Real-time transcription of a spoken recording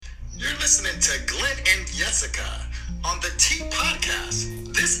listening to Glenn and Jessica on the T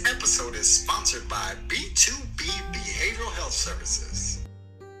Podcast. This episode is sponsored by B2B Behavioral Health Services.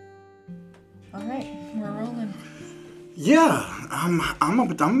 All right, we're rolling. Yeah, I'm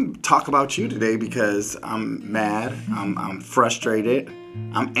gonna talk about you today because I'm mad. I'm frustrated.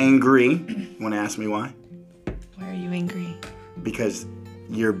 I'm angry. You want to ask me why? Why are you angry? Because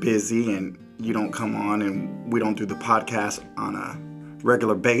you're busy and you don't come on and we don't do the podcast on a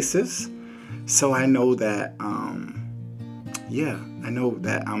regular basis. So I know that, I know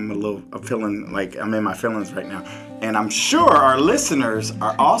that I'm feeling like I'm in my feelings right now. And I'm sure our listeners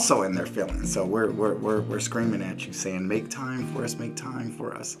are also in their feelings. So we're screaming at you saying, make time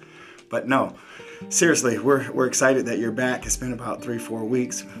for us. But no, seriously, we're excited that you're back. It's been about 3-4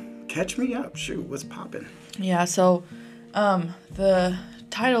 weeks. Catch me up. Shoot, what's popping? Yeah, so the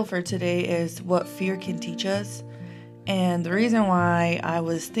title for today is What Fear Can Teach Us. And the reason why I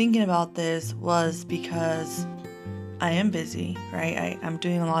was thinking about this was because I am busy, right? I'm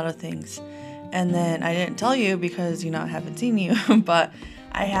doing a lot of things. And then I didn't tell you because, I haven't seen you, but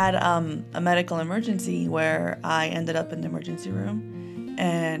I had a medical emergency where I ended up in the emergency room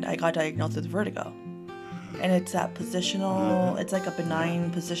and I got diagnosed with vertigo. And it's that positional, it's like a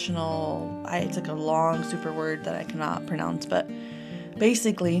benign positional, it's like a long super word that I cannot pronounce, but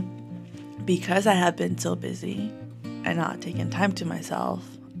basically, because I have been so busy and not taking time to myself,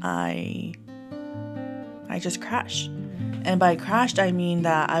 I just crashed. And by crashed, I mean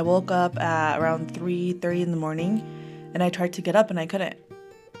that I woke up at around 3:30 in the morning and I tried to get up and I couldn't.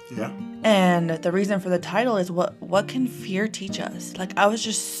 Yeah. And the reason for the title is what can fear teach us? Like, I was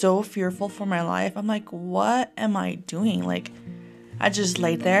just so fearful for my life. I'm like, what am I doing? Like, I just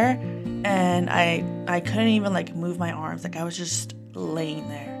laid there and I couldn't even move my arms. Like, I was just laying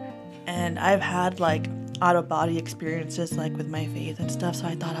there. And I've had out of body experiences with my faith and stuff. So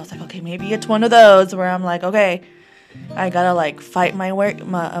I was like, okay, maybe it's one of those where I'm like, okay, I gotta fight my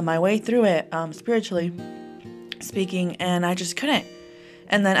way through it, spiritually speaking. And I just couldn't.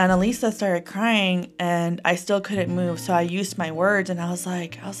 And then Annalisa started crying and I still couldn't move. So I used my words and I was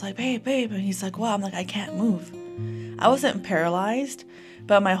like, babe. And he's like, well, I'm like, I can't move. I wasn't paralyzed,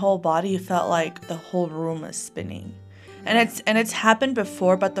 but my whole body felt like the whole room was spinning. And it's happened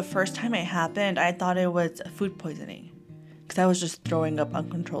before, but the first time it happened, I thought it was food poisoning because I was just throwing up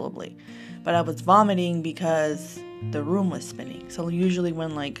uncontrollably. But I was vomiting because the room was spinning. So usually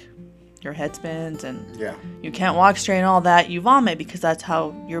when your head spins and you can't walk straight and all that, you vomit because that's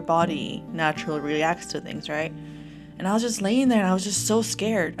how your body naturally reacts to things, right? And I was just laying there and I was just so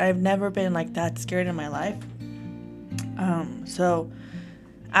scared. I've never been that scared in my life. So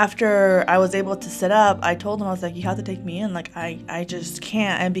after I was able to sit up, I told him, I was like, you have to take me in. I just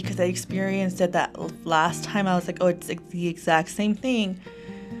can't. And because I experienced it that last time, I was like, oh, it's the exact same thing.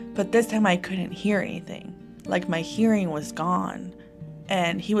 But this time I couldn't hear anything. My hearing was gone.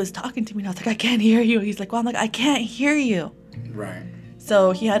 And he was talking to me and I was like, I can't hear you. He's like, well, I'm like, I can't hear you. Right.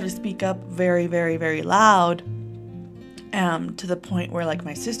 So he had to speak up very, very, very loud. To the point where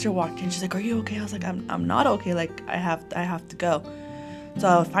my sister walked in. She's like, are you okay? I was like, I'm not okay. I have to go.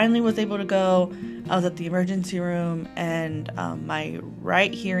 So I finally was able to go. I was at the emergency room and my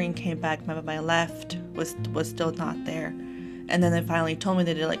right hearing came back. My left was still not there. And then they finally told me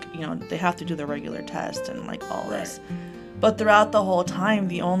they did they have to do the regular test and all this. But throughout the whole time,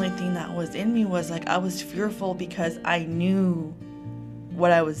 the only thing that was in me was I was fearful because I knew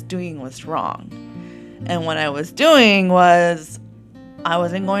what I was doing was wrong. And what I was doing was I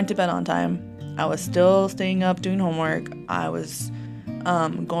wasn't going to bed on time. I was still staying up doing homework. I was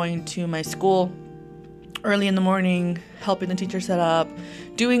going to my school early in the morning, helping the teacher set up,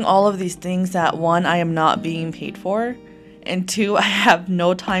 doing all of these things that, one, I am not being paid for, and two, I have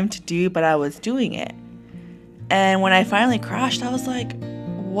no time to do, but I was doing it. And when I finally crashed, I was like,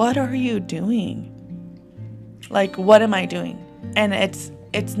 what are you doing? What am I doing? And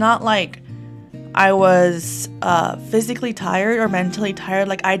it's not like I was physically tired or mentally tired.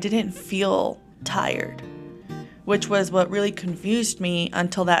 I didn't feel tired, which was what really confused me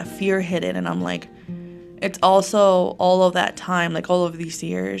until that fear hit it. And I'm like, it's also all of that time, all of these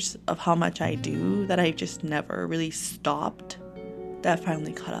years of how much I do that I just never really stopped, that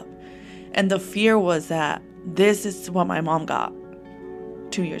finally caught up. And the fear was that this is what my mom got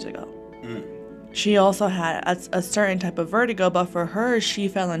 2 years ago. She also had a certain type of vertigo, but for her, she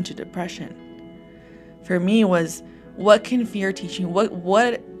fell into depression. For me was, what can fear teach you? What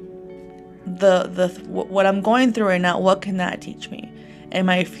I'm going through right now, what can that teach me? And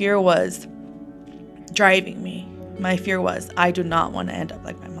my fear was driving me. My fear was, I do not want to end up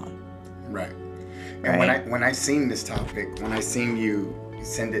like my mom. Right. And when I seen this topic, when I seen you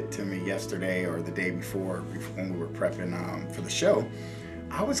send it to me yesterday or the day before when we were prepping for the show,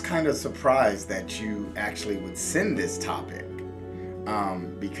 I was kind of surprised that you actually would send this topic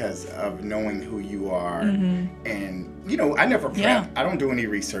because of knowing who you are. And, you know, I never prep. Yeah. I don't do any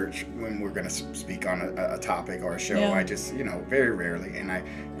research when we're going to speak on a topic or a show. Yeah. I just, you know, very rarely. And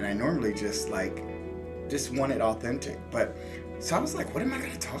I normally just want it authentic. But so I was like, what am I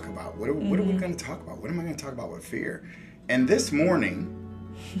going to talk about? What are we going to talk about? What am I going to talk about with fear? And this morning,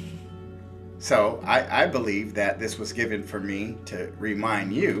 so I believe that this was given for me to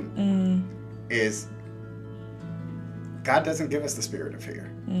remind you is God doesn't give us the spirit of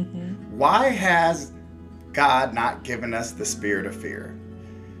fear. Why has God not given us the spirit of fear?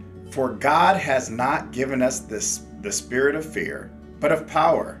 For God has not given us the spirit of fear, but of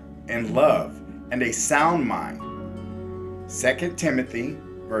power and love and a sound mind. 2 Timothy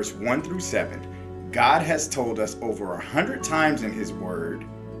verse 1 through 7. God has told us over 100 times in his word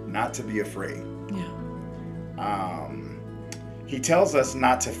not to be afraid. He tells us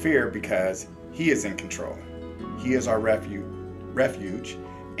not to fear because he is in control. He is our refuge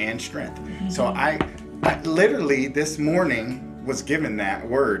and strength. So I literally this morning was given that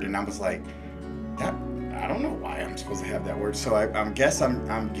word, and I was like, that I don't know why I'm supposed to have that word. So I guess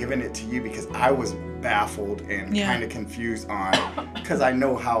I'm giving it to you because I was baffled and kind of confused on, because I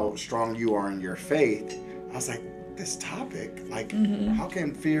know how strong you are in your faith. I was like, this topic, like, how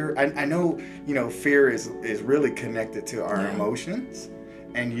can fear? I know, you know, fear is really connected to our emotions,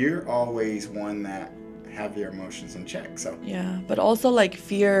 and you're always one that have your emotions in check. So but also like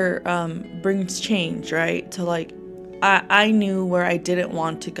fear brings change, right? So like I knew where I didn't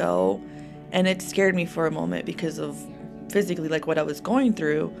want to go, and it scared me for a moment because of physically like what I was going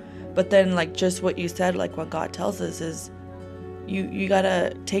through. But then like just what you said, like what God tells us is you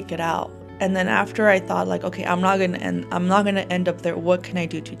gotta take it out. And then after I thought like, okay, I'm not gonna end up there. What can I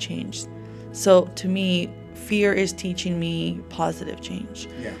do to change? So to me, fear is teaching me positive change.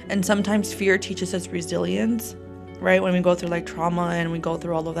 And sometimes fear teaches us resilience, right? When we go through like trauma and we go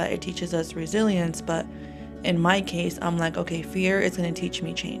through all of that, it teaches us resilience. But in my case, I'm like, okay, fear is going to teach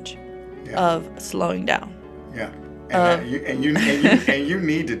me change of slowing down. And you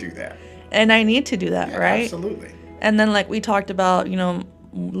need to do that. And I need to do that, right? Absolutely. And then like we talked about, you know,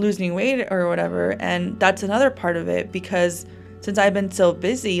 losing weight or whatever, and that's another part of it, because since I've been so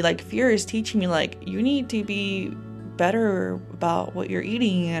busy, like fear is teaching me like you need to be better about what you're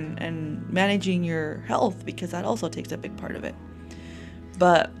eating and managing your health, because that also takes a big part of it.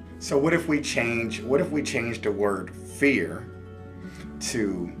 But so what if we change the word fear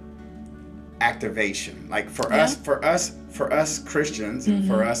to activation? Like for us Christians, and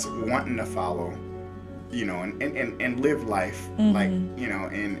for us wanting to follow, you know, and live life like, you know,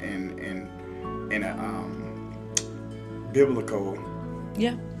 in a biblical.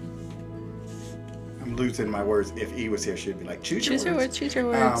 I'm losing my words. If E was here, she'd be like, choose your words. Choose your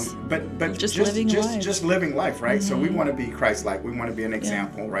words. But just living life, right? So we want to be Christ-like. We want to be an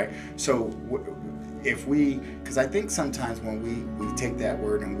example, right? So if we, because I think sometimes when we take that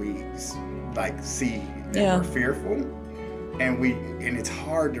word and we like see that we're fearful, and it's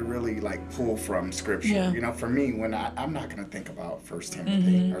hard to really like pull from scripture. You know, for me, when I'm not going to think about 1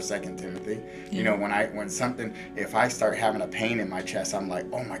 Timothy or 2 Timothy. You know, if I start having a pain in my chest, I'm like,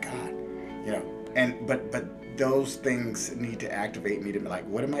 oh my God, you know, but those things need to activate me to be like,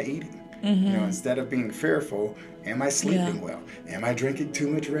 what am I eating? You know, instead of being fearful, am I sleeping well? Am I drinking too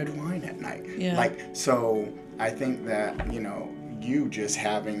much red wine at night? Like, so I think that, you know, you just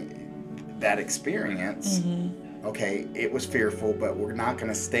having that experience, okay, it was fearful, but we're not going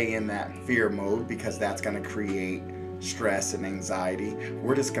to stay in that fear mode, because that's going to create stress and anxiety.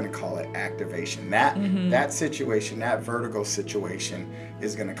 We're just going to call it activation. That situation, that vertigo situation,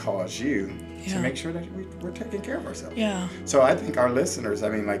 is going to cause you to make sure that we're taking care of ourselves. So I think our listeners, I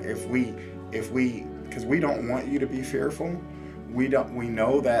mean, like if we, because we don't want you to be fearful. We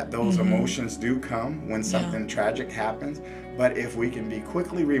know that those emotions do come when something tragic happens, but if we can be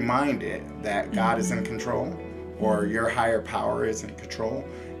quickly reminded that God is in control, or your higher power is in control,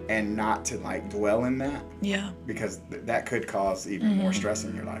 and not to like dwell in that. Because that could cause even more stress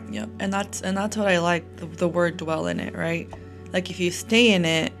in your life. And that's what I like, the word dwell in it, right? Like if you stay in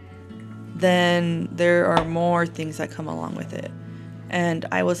it, then there are more things that come along with it. And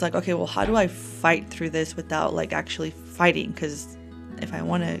I was like, okay, well, how do I fight through this without like actually fighting? Because if I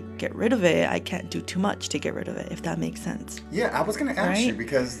want to get rid of it, I can't do too much to get rid of it, if that makes sense. I was going to ask you,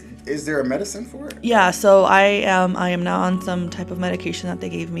 because is there a medicine for it? So I am now on some type of medication that they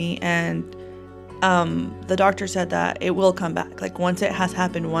gave me, and the doctor said that it will come back. Like once it has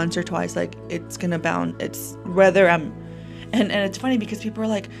happened once or twice, like it's gonna bounce. It's whether And it's funny because people are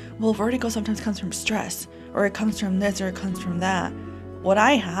like, well, vertigo sometimes comes from stress, or it comes from this, or it comes from that. What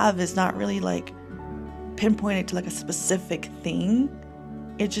I have is not really like pinpointed to like a specific thing.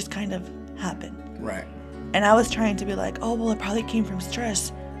 It just kind of happened. Right. And I was trying to be like, oh, well, it probably came from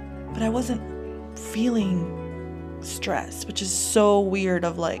stress, but I wasn't feeling stress, which is so weird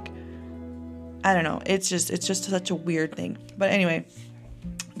of like, I don't know. It's just such a weird thing. But anyway,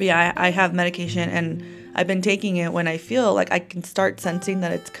 but yeah, I have medication and I've been taking it when I feel like I can start sensing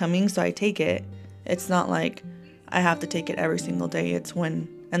that it's coming. So I take it. It's not like I have to take it every single day. It's when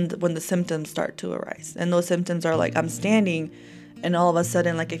the symptoms start to arise. And those symptoms are like I'm standing and all of a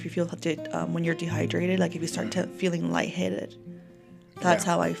sudden, like if you feel when you're dehydrated, like if you start feeling lightheaded, that's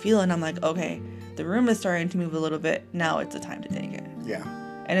how I feel. And I'm like, okay, the room is starting to move a little bit. Now it's the time to take it. Yeah.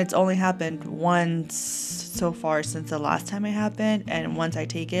 And it's only happened once so far since the last time it happened. And once I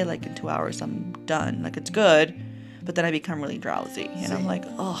take it, like in 2 hours, I'm done. Like it's good, but then I become really drowsy. And I'm like,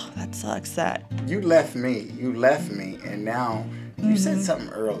 oh, that sucks. That you left me, and now you said something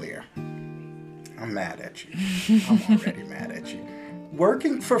earlier. I'm mad at you. I'm already mad at you.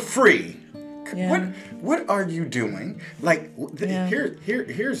 Working for free. Yeah. What are you doing? Like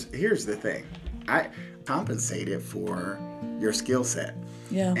here's the thing. I compensated for your skill set.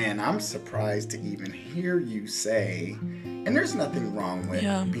 Yeah. And I'm surprised to even hear you say, and there's nothing wrong with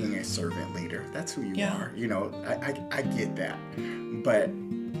being a servant leader. That's who you are. You know, I get that. But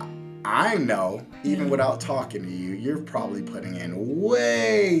I know, even without talking to you, you're probably putting in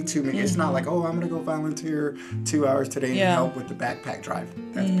way too many. It's not like, oh, I'm going to go volunteer 2 hours today and help with the backpack drive.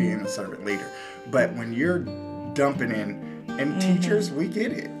 That's being a servant leader. But when you're dumping in, and teachers, we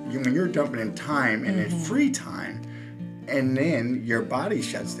get it. When you're dumping in time and in free time, and then your body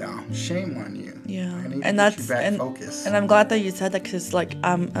shuts down, shame on you. Yeah. And that's focus. And I'm glad that you said that because, like,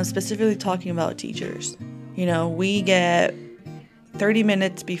 I'm specifically talking about teachers. You know, we get 30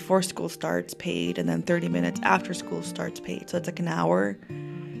 minutes before school starts paid, and then 30 minutes after school starts paid. So it's like an hour.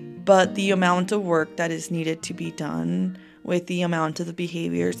 But the amount of work that is needed to be done with the amount of the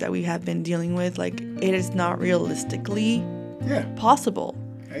behaviors that we have been dealing with, like, it is not realistically possible.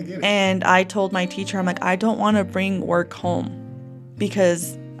 I get it. And I told my teacher, I'm like, I don't want to bring work home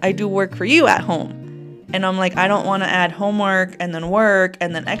because I do work for you at home. And I'm like, I don't want to add homework and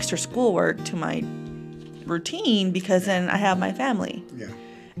then extra schoolwork to my routine because then I have my family. Yeah.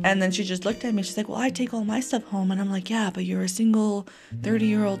 And then she just looked at me. She's like, well, I take all my stuff home. And I'm like, yeah, but you're a single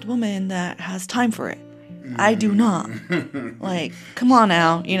 30-year-old woman that has time for it. I do not. Like, come on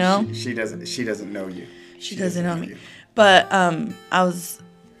now, you know? She doesn't know you. She doesn't know me. But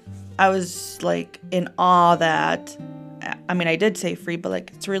I was like in awe that, I mean, I did say free, but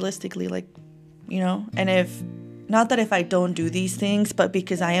like it's realistically like, you know, and if I don't do these things, but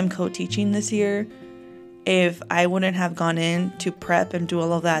because I am co-teaching this year, if I wouldn't have gone in to prep and do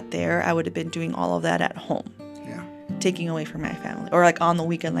all of that there, I would have been doing all of that at home. Yeah. Taking away from my family. Or like on the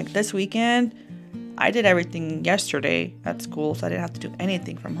weekend, like this weekend, I did everything yesterday at school, so I didn't have to do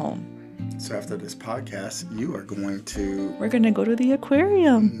anything from home. So after this podcast, you are going to... We're going to go to the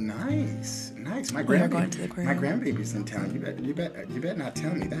aquarium. Nice. My We are going to the aquarium. My grandbaby's in town. You bet not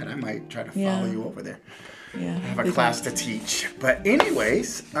tell me that. I might try to follow you over there. Yeah. I have a class to teach. But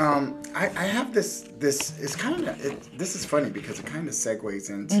anyways, I have this it's kind of... This is funny because it kind of segues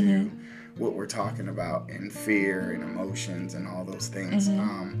into what we're talking about in fear and emotions and all those things.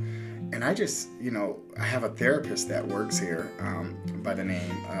 And I just, I have a therapist that works here by the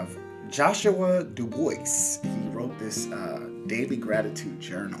name of Joshua Du Bois. He wrote this daily gratitude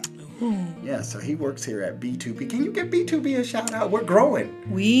journal. Ooh. Yeah, so he works here at B2B. Can you give B2B a shout out? We're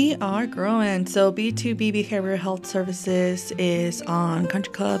growing. We are growing. So B2B Behavioral Health Services is on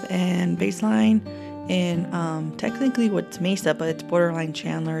Country Club and Baseline in technically what's Mesa, but it's borderline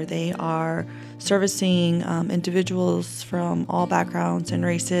Chandler. They are servicing individuals from all backgrounds and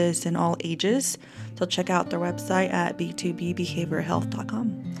races and all ages. So check out their website at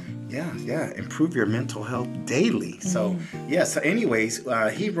b2bbehaviorhealth.com. Yeah. Improve your mental health daily. So, so anyways,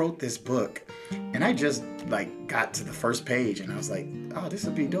 he wrote this book, and I just, got to the first page, and I was like, oh, this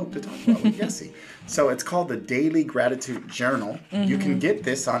would be dope to talk about with Jessie. So it's called the Daily Gratitude Journal. You can get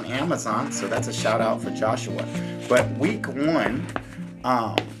this on Amazon, so that's a shout-out for Joshua. But week one,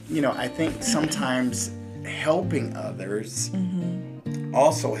 I think sometimes helping others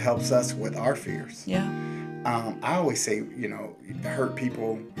also helps us with our fears. Yeah. I always say, hurt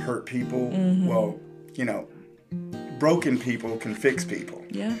people. Well, broken people can fix people.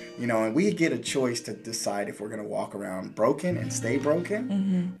 Yeah. You know, and we get a choice to decide if we're going to walk around broken and stay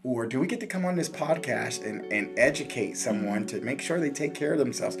broken, or do we get to come on this podcast and educate someone to make sure they take care of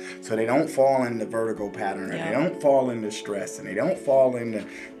themselves so they don't fall in the vertigo pattern, or they don't fall into stress, and they don't fall into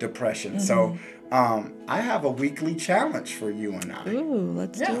depression. So I have a weekly challenge for you and I. Ooh,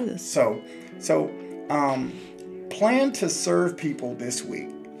 let's do this. So plan to serve people this week.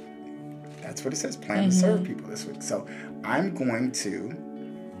 That's what it says. Plan to serve people this week. So I'm going to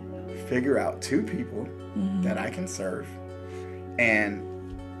figure out 2 people that I can serve, and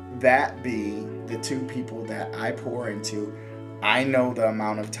that be the 2 people that I pour into. I know the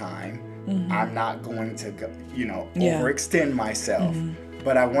amount of time. I'm not going to go, overextend myself,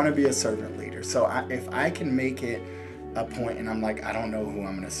 but I want to be a servant leader. So if I can make it a point, and I'm like, I don't know who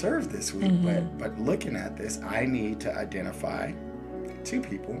I'm going to serve this week, but looking at this, I need to identify 2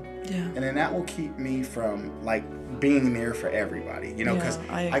 people, and then that will keep me from like being there for everybody, because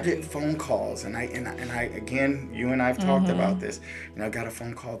I get phone calls, and I again, you and I've talked about this. I got a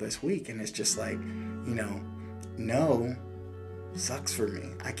phone call this week, and it's just like, no sucks for me.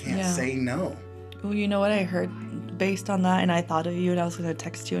 I can't say no. Well, you know what I heard based on that, and I thought of you, and I was going to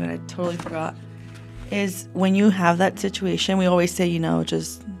text you, and I totally forgot, is when you have that situation, we always say,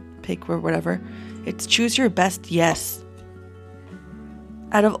 just pick or whatever. It's choose your best yes.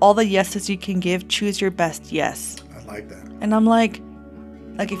 Out of all the yeses you can give, choose your best yes. I like that. And I'm like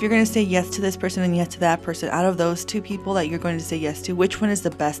if you're going to say yes to this person and yes to that person, out of those 2 people that you're going to say yes to, which one is the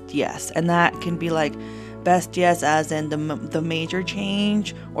best yes? And that can be like best yes as in the major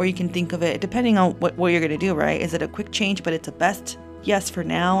change, or you can think of it depending on what you're going to do, right? Is it a quick change, but it's a best yes for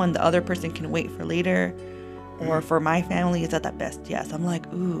now, and the other person can wait for later? Or for my family, is that best yes? I'm like,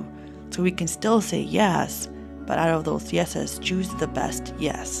 ooh, so we can still say yes, but out of those yeses, choose the best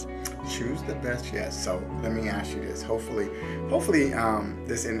yes. Choose the best yes. So let me ask you this. Hopefully,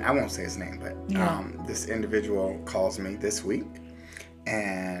 this, and I won't say his name, but this individual calls me this week,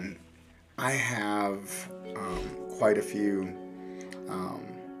 and I have quite a few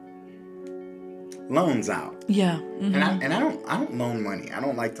loans out. Yeah. And I don't loan money. I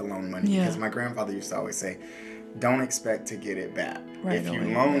don't like to loan money because my grandfather used to always say, don't expect to get it back. Right, if you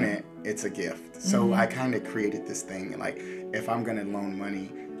loan it, it's a gift. So I kind of created this thing, like, if I'm going to loan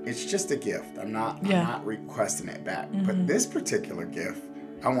money, it's just a gift. I'm not requesting it back. But this particular gift,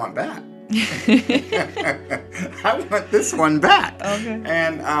 I want back. I want this one back. Okay.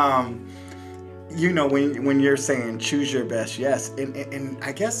 And when you're saying choose your best yes, and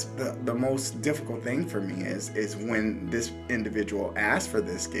I guess the most difficult thing for me is when this individual asked for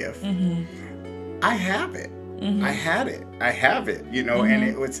this gift, I have it. I had it. I have it, and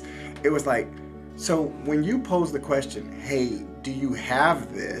it was like, so when you pose the question, hey, do you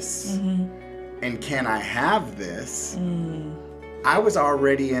have this? And can I have this? I was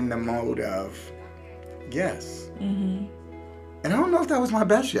already in the mode of yes. And I don't know if that was my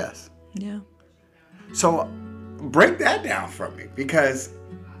best yes. Yeah. So break that down for me, because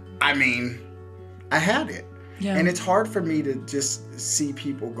I had it. Yeah. And it's hard for me to just see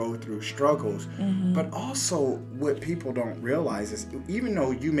people go through struggles. But also what people don't realize is, even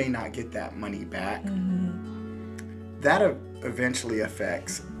though you may not get that money back, that eventually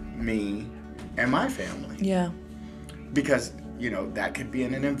affects me and my family. Yeah. Because, that could be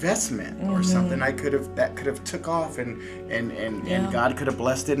in an investment or something that could have took off and God could have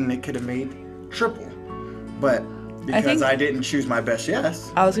blessed it, and it could have made triple. But because I didn't choose my best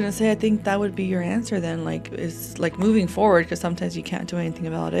yes. I was going to say, I think that would be your answer then, is moving forward, because sometimes you can't do anything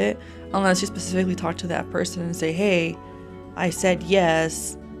about it unless you specifically talk to that person and say, hey, I said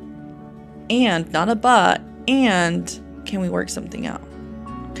yes, and not a but, and can we work something out?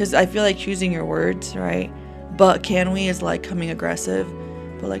 Because I feel like choosing your words, right? But can we is like coming aggressive.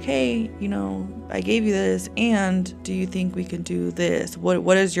 But like, hey, I gave you this, and do you think we can do this?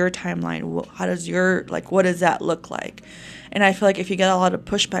 What is your timeline? How does what does that look like? And I feel like if you get a lot of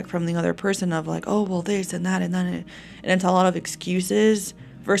pushback from the other person of like, oh, well, this and that and that, and it's a lot of excuses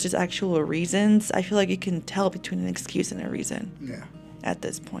versus actual reasons, I feel like you can tell between an excuse and a reason. Yeah. At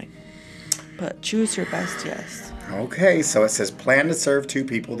this point. But choose your best yes. Okay, so it says plan to serve 2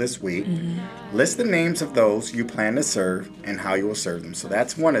 people this week. List the names of those you plan to serve and how you will serve them. So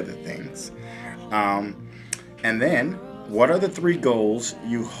that's one of the things. And then, what are the 3 goals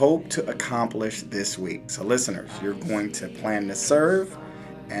you hope to accomplish this week? So listeners, you're going to plan to serve,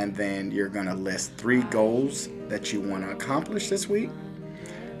 and then you're going to list 3 goals that you want to accomplish this week.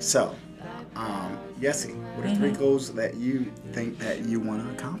 So, Yessie, what are 3 goals that you think that you want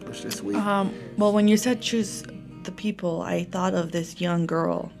to accomplish this week? Well, when you said choose the people, I thought of this young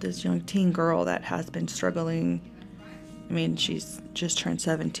teen girl that has been struggling I mean, she's just turned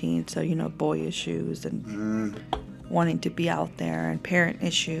 17, so, boy issues and wanting to be out there and parent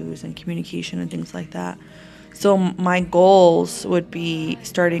issues and communication and things like that. So my goals would be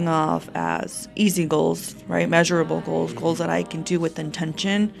starting off as easy goals, right? Measurable goals that I can do with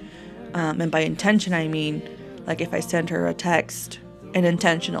intention. And by intention, I mean, like if I send her a text, an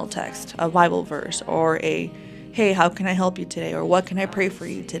intentional text, a Bible verse, or a, hey, how can I help you today? Or what can I pray for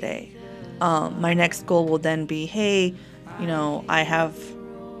you today? My next goal will then be, hey, I have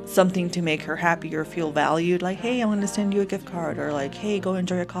something to make her happy or feel valued. Like, hey, I want to send you a gift card. Or like, hey, go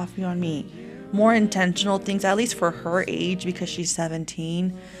enjoy a coffee on me. More intentional things, at least for her age, because she's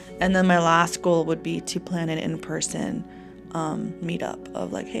 17. And then my last goal would be to plan an in-person meetup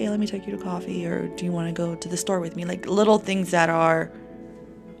of like, hey, let me take you to coffee, or do you want to go to the store with me? Like little things that are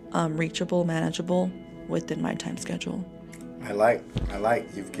reachable, manageable within my time schedule. I like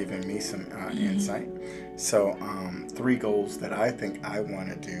you've given me some insight. So 3 goals that I think I want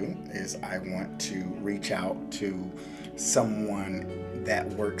to do is I want to reach out to someone that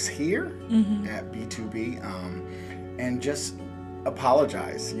works here at B2B and just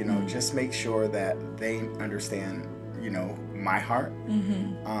apologize, just make sure that they understand, my heart,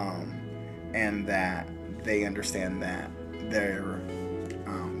 and that they understand that they're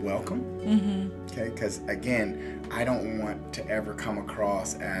welcome. Okay, because again, I don't want to ever come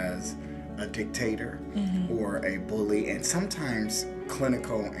across as a dictator or a bully, and sometimes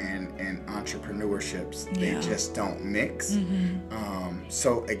clinical and entrepreneurships, they just don't mix.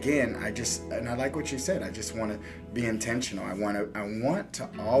 So again, I like what you said, I just want to be intentional. I want to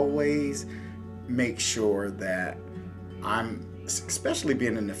always make sure that I'm, especially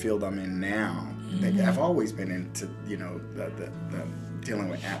being in the field I'm in now, I've always been into, the dealing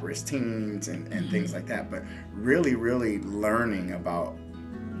with at-risk teens and things like that, but really, really learning about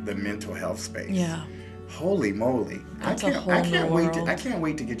the mental health space. Yeah. Holy moly. I can't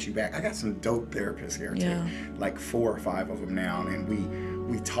wait to get you back. I got some dope therapists here too. Like 4 or 5 of them now, and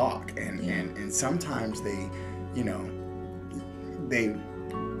we talk and sometimes they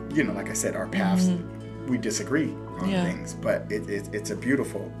like I said, our paths, we disagree on things, but it's a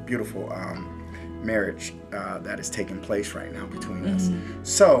beautiful marriage that is taking place right now between us.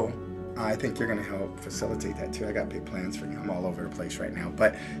 So I think you're going to help facilitate that too. I got big plans for you. I'm all over the place right now,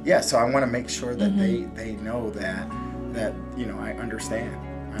 but so I want to make sure that they know that I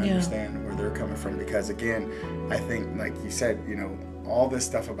understand where they're coming from, because again, I think like you said, all this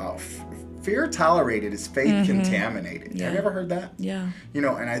stuff about fear tolerated is faith contaminated. Have you ever heard that? Yeah. And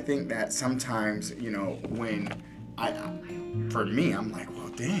I think that sometimes, when for me, I'm like, well,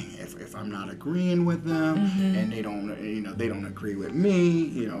 dang, if I'm not agreeing with them and they don't agree with me,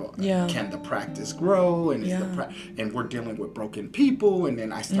 can the practice grow? And and we're dealing with broken people, and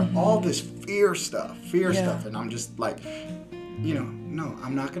then I start all this fear stuff, and I'm just like, no,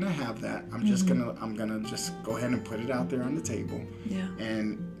 I'm not gonna have that. I'm gonna just go ahead and put it out there on the table,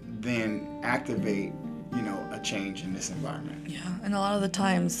 and then activate a change in this environment. Yeah, and a lot of the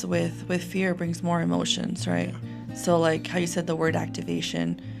times with fear brings more emotions, right? Yeah. So like how you said the word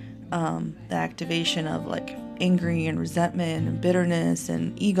activation, the activation of like anger and resentment and bitterness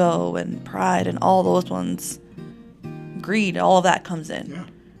and ego and pride and all those ones, greed, all of that comes in,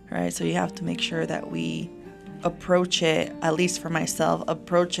 right? So you have to make sure that we approach it, at least for myself,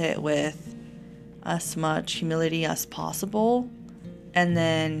 approach it with as much humility as possible, and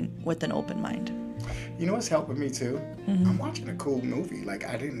then with an open mind. You know what's helping me too? I'm watching a cool movie. Like,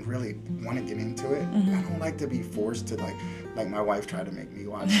 I didn't really want to get into it. I don't like to be forced to like my wife tried to make me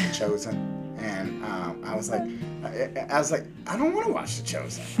watch The Chosen, and I was like, I don't want to watch The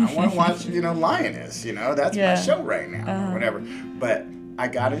Chosen. I want to watch, Lioness. That's my show right now, or whatever. But I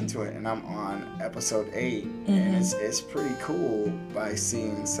got into it, and I'm on episode 8, and it's pretty cool by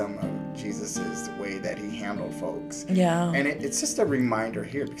seeing some of Jesus's way that he handled folks. Yeah. And it's just a reminder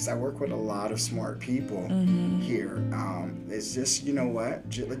here, because I work with a lot of smart people here. It's just, what?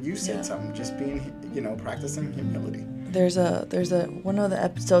 You said something, just being, practicing humility. There's a one of the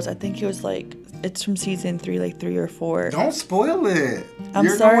episodes, I think it was like, it's from season 3, like 3 or 4. Don't spoil it.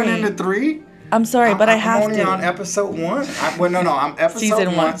 You're sorry. Going into 3? I'm sorry, but I have to. I'm only on episode 1. I'm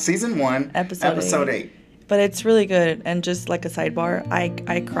episode season 1, episode 8. But it's really good. And just like a sidebar,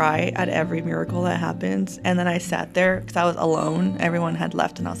 I cry at every miracle that happens. And then I sat there because I was alone. Everyone had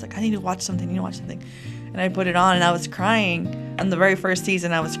left, and I was like, I need to watch something. And I put it on, and I was crying. On the very first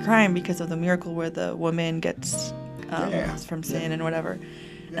season, I was crying because of the miracle where the woman gets from sin and whatever.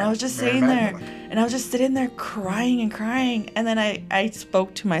 And I was just sitting there, and I was just sitting there crying and crying. And then I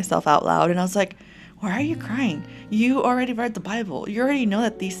spoke to myself out loud, and I was like, why are you crying? You already read the Bible. You already know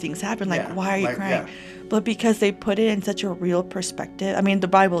that these things happen. Like, Yeah, why are you like, crying? yeah. But because they put it in such a real perspective. I mean, the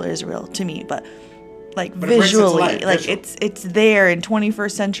Bible is real to me, but like But it brings it to visually, life, like visual. it's there in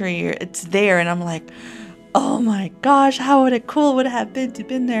 21st century. It's there, and I'm like, oh my gosh, how cool would it have been to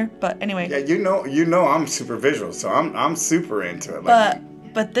been there? But anyway. Yeah, you know, I'm super visual, so I'm super into it.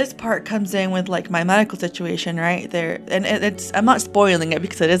 But this part comes in with like my medical situation right there, and it's I'm not spoiling it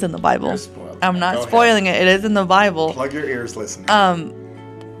because it is in the Bible. You're spoiling I'm it. not Go spoiling it. It is in the Bible. Plug your ears, listening.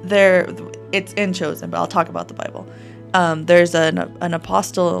 It's in Chosen, but I'll talk about the Bible. There's an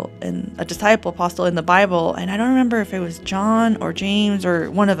apostle and a disciple apostle in the Bible, and I don't remember if it was John or James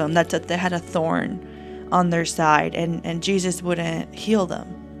or one of them that they had a thorn on their side, and Jesus wouldn't heal them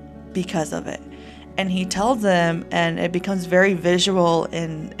because of it. And he tells them, and it becomes very visual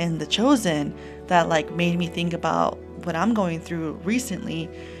in The Chosen, that like made me think about what I'm going through recently,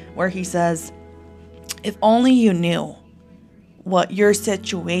 where he says, if only you knew what your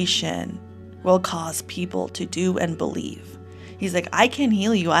situation will cause people to do and believe. He's like, I can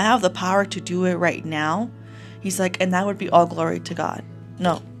heal you. I have the power to do it right now. He's like, and that would be all glory to God.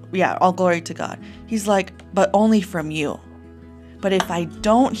 No, yeah, all glory to God. He's like, but only from you. But if I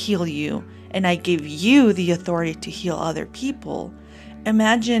don't heal you and I give you the authority to heal other people,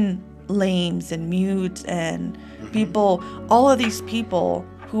 imagine lames and mutes and people, all of these people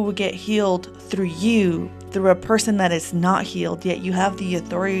who will get healed through you, through a person that is not healed, yet you have the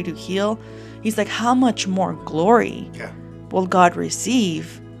authority to heal. He's like, how much more glory will God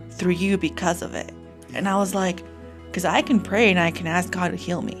receive through you because of it? And I was like, because I can pray and I can ask God to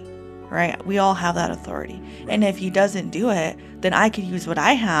heal me, right? We all have that authority. And if he doesn't do it, then I could use what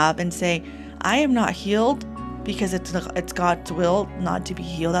I have and say, I am not healed because it's God's will not to be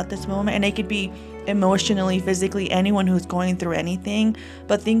healed at this moment. And it could be emotionally, physically, anyone who's going through anything.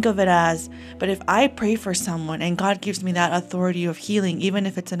 But think of it as, but if I pray for someone and God gives me that authority of healing, even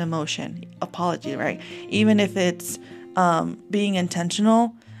if it's an emotion, apology, right? Even if it's being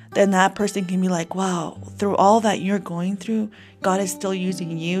intentional, then that person can be like, wow, through all that you're going through, God is still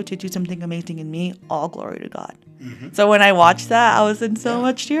using you to do something amazing in me. All glory to God. Mm-hmm. So when I watched that, I was in so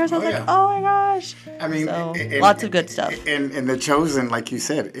much tears. I was like, oh my gosh. I mean, so, lots of good stuff. And The Chosen, like you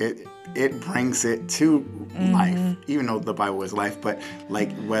said, it brings it to life, even though the Bible is life. But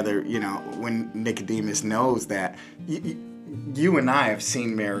like whether, when Nicodemus knows that you and I have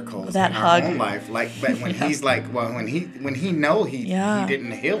seen miracles that in hug. Our own life. Like, but when he's like, well, when he know he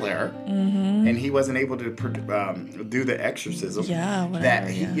didn't heal her, and he wasn't able to do the exorcism,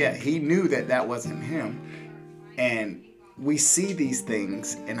 he knew that wasn't him. And we see these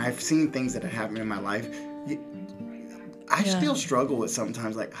things, and I've seen things that have happened in my life. I still struggle with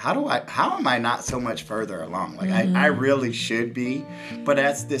sometimes, like, how am I not so much further along? Like, I really should be, but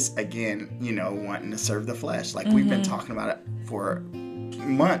that's this, again, wanting to serve the flesh. Like, we've been talking about it for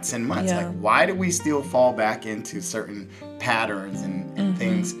months and months. Like, why do we still fall back into certain patterns and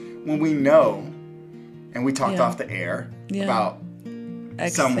things when we know, and we talked off the air about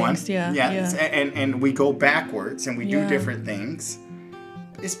someone, and we go backwards and we do different things.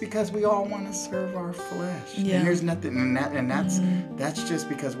 It's because we all want to serve our flesh, and there's nothing in that, and that's just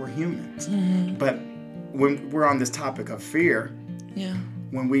because we're humans. But when we're on this topic of fear,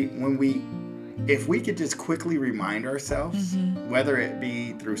 when we if we could just quickly remind ourselves, whether it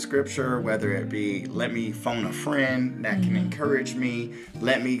be through scripture, whether it be let me phone a friend that can encourage me,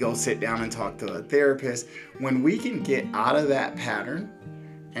 let me go sit down and talk to a therapist, when we can get out of that pattern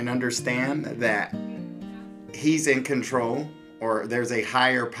and understand that he's in control, or there's a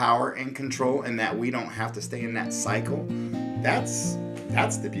higher power in control, and that we don't have to stay in that cycle, that's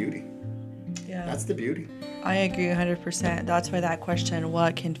the beauty. Yeah. That's the beauty. I agree 100%. That's why that question,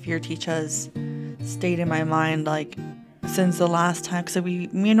 what can fear teach us, stayed in my mind, like, since the last time. So we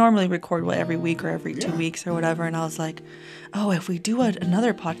normally record, every week or every 2 weeks or whatever, and I was like, oh, if we do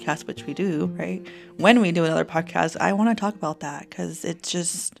another podcast, which we do, right? When we do another podcast, I want to talk about that, because it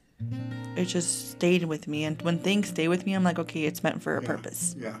just stayed with me. And when things stay with me, I'm like, okay, it's meant for a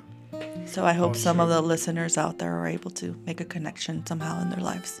purpose. Yeah. So I hope some of the listeners out there are able to make a connection somehow in their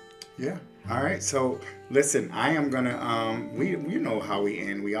lives. Yeah. All right. So listen, I am gonna you know how we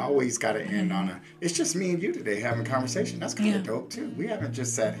end. We always gotta end on it's just me and you today having a conversation. That's kind of dope too. We haven't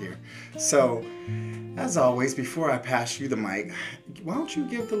just sat here. So as always, before I pass you the mic, why don't you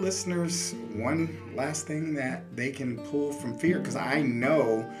give the listeners one last thing that they can pull from fear? Because I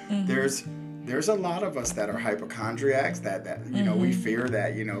know there's a lot of us that are hypochondriacs that we fear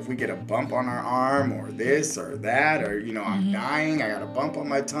that, if we get a bump on our arm or this or that, or, I'm dying, I got a bump on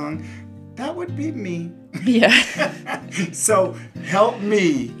my tongue. That would be me. Yeah. So help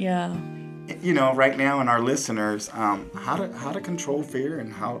me you know, right now in our listeners, how to control fear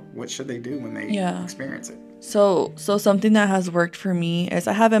and what should they do when they experience it. So something that has worked for me is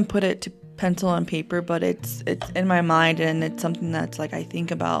I haven't put it to pencil and paper, but it's in my mind, and it's something that's like I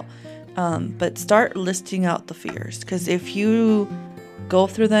think about. But start listing out the fears, because if you go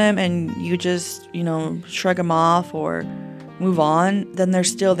through them and you just, you know, shrug them off or move on, then they're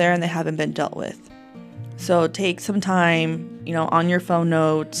still there and they haven't been dealt with. So take some time, you know, on your phone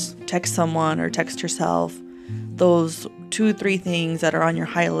notes, text someone or text yourself those 2-3 things that are on your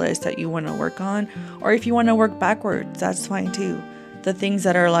high list that you want to work on. Or if you want to work backwards, that's fine too. The things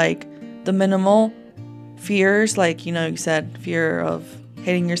that are like the minimal fears, like, you know, you said fear of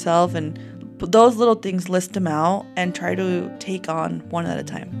hating yourself, and those little things, list them out and try to take on one at a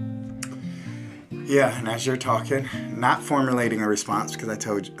time. Yeah, and as you're talking, not formulating a response, because I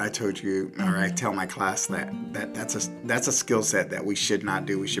told you, or I tell my class that's a skill set that we should not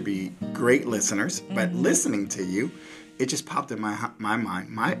do. We should be great listeners, but listening to you, it just popped in my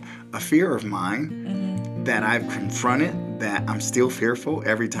mind, a fear of mine that I've confronted, that I'm still fearful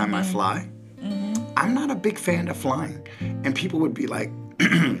every time I fly. I'm not a big fan of flying, and people would be like,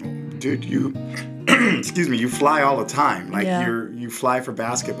 dude, you excuse me, you fly all the time, like you fly for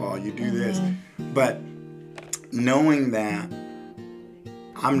basketball, you do this. But knowing that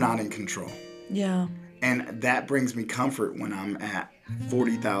I'm not in control. Yeah. And that brings me comfort when I'm at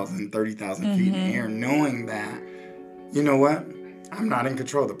 40,000, 30,000 feet in the air, knowing that, you know what? I'm not in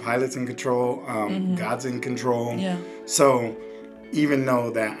control. The pilot's in control. God's in control. Yeah. So even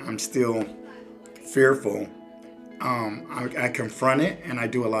though that I'm still fearful, I confront it, and I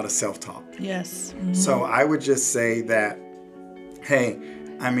do a lot of self-talk. Yes. So I would just say that, hey,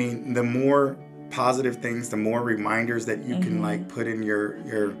 I mean, the more positive things, the more reminders that you can like put in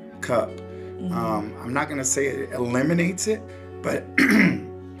your cup. I'm not gonna say it eliminates it, but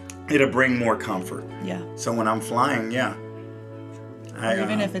it'll bring more comfort. Yeah. So when I'm flying, or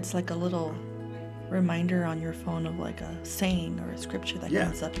even if it's like a little reminder on your phone of like a saying or a scripture that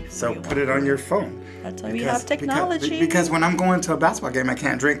comes up. So put it on your phone. That's why we have technology. Because when I'm going to a basketball game, I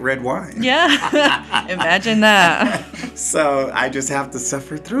can't drink red wine. Yeah, imagine that. So I just have to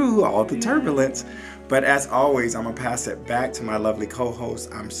suffer through all the turbulence. But as always, I'm going to pass it back to my lovely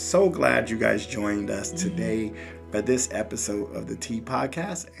co-host. I'm so glad you guys joined us today for this episode of the T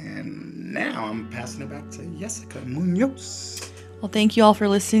Podcast. And now I'm passing it back to Jessica Munoz. Well, thank you all for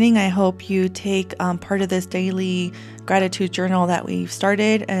listening. I hope you take part of this daily gratitude journal that we've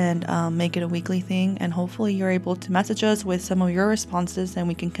started and make it a weekly thing. And hopefully you're able to message us with some of your responses and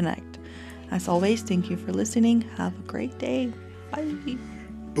we can connect. As always, thank you for listening. Have a great day. Bye.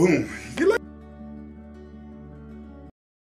 Boom.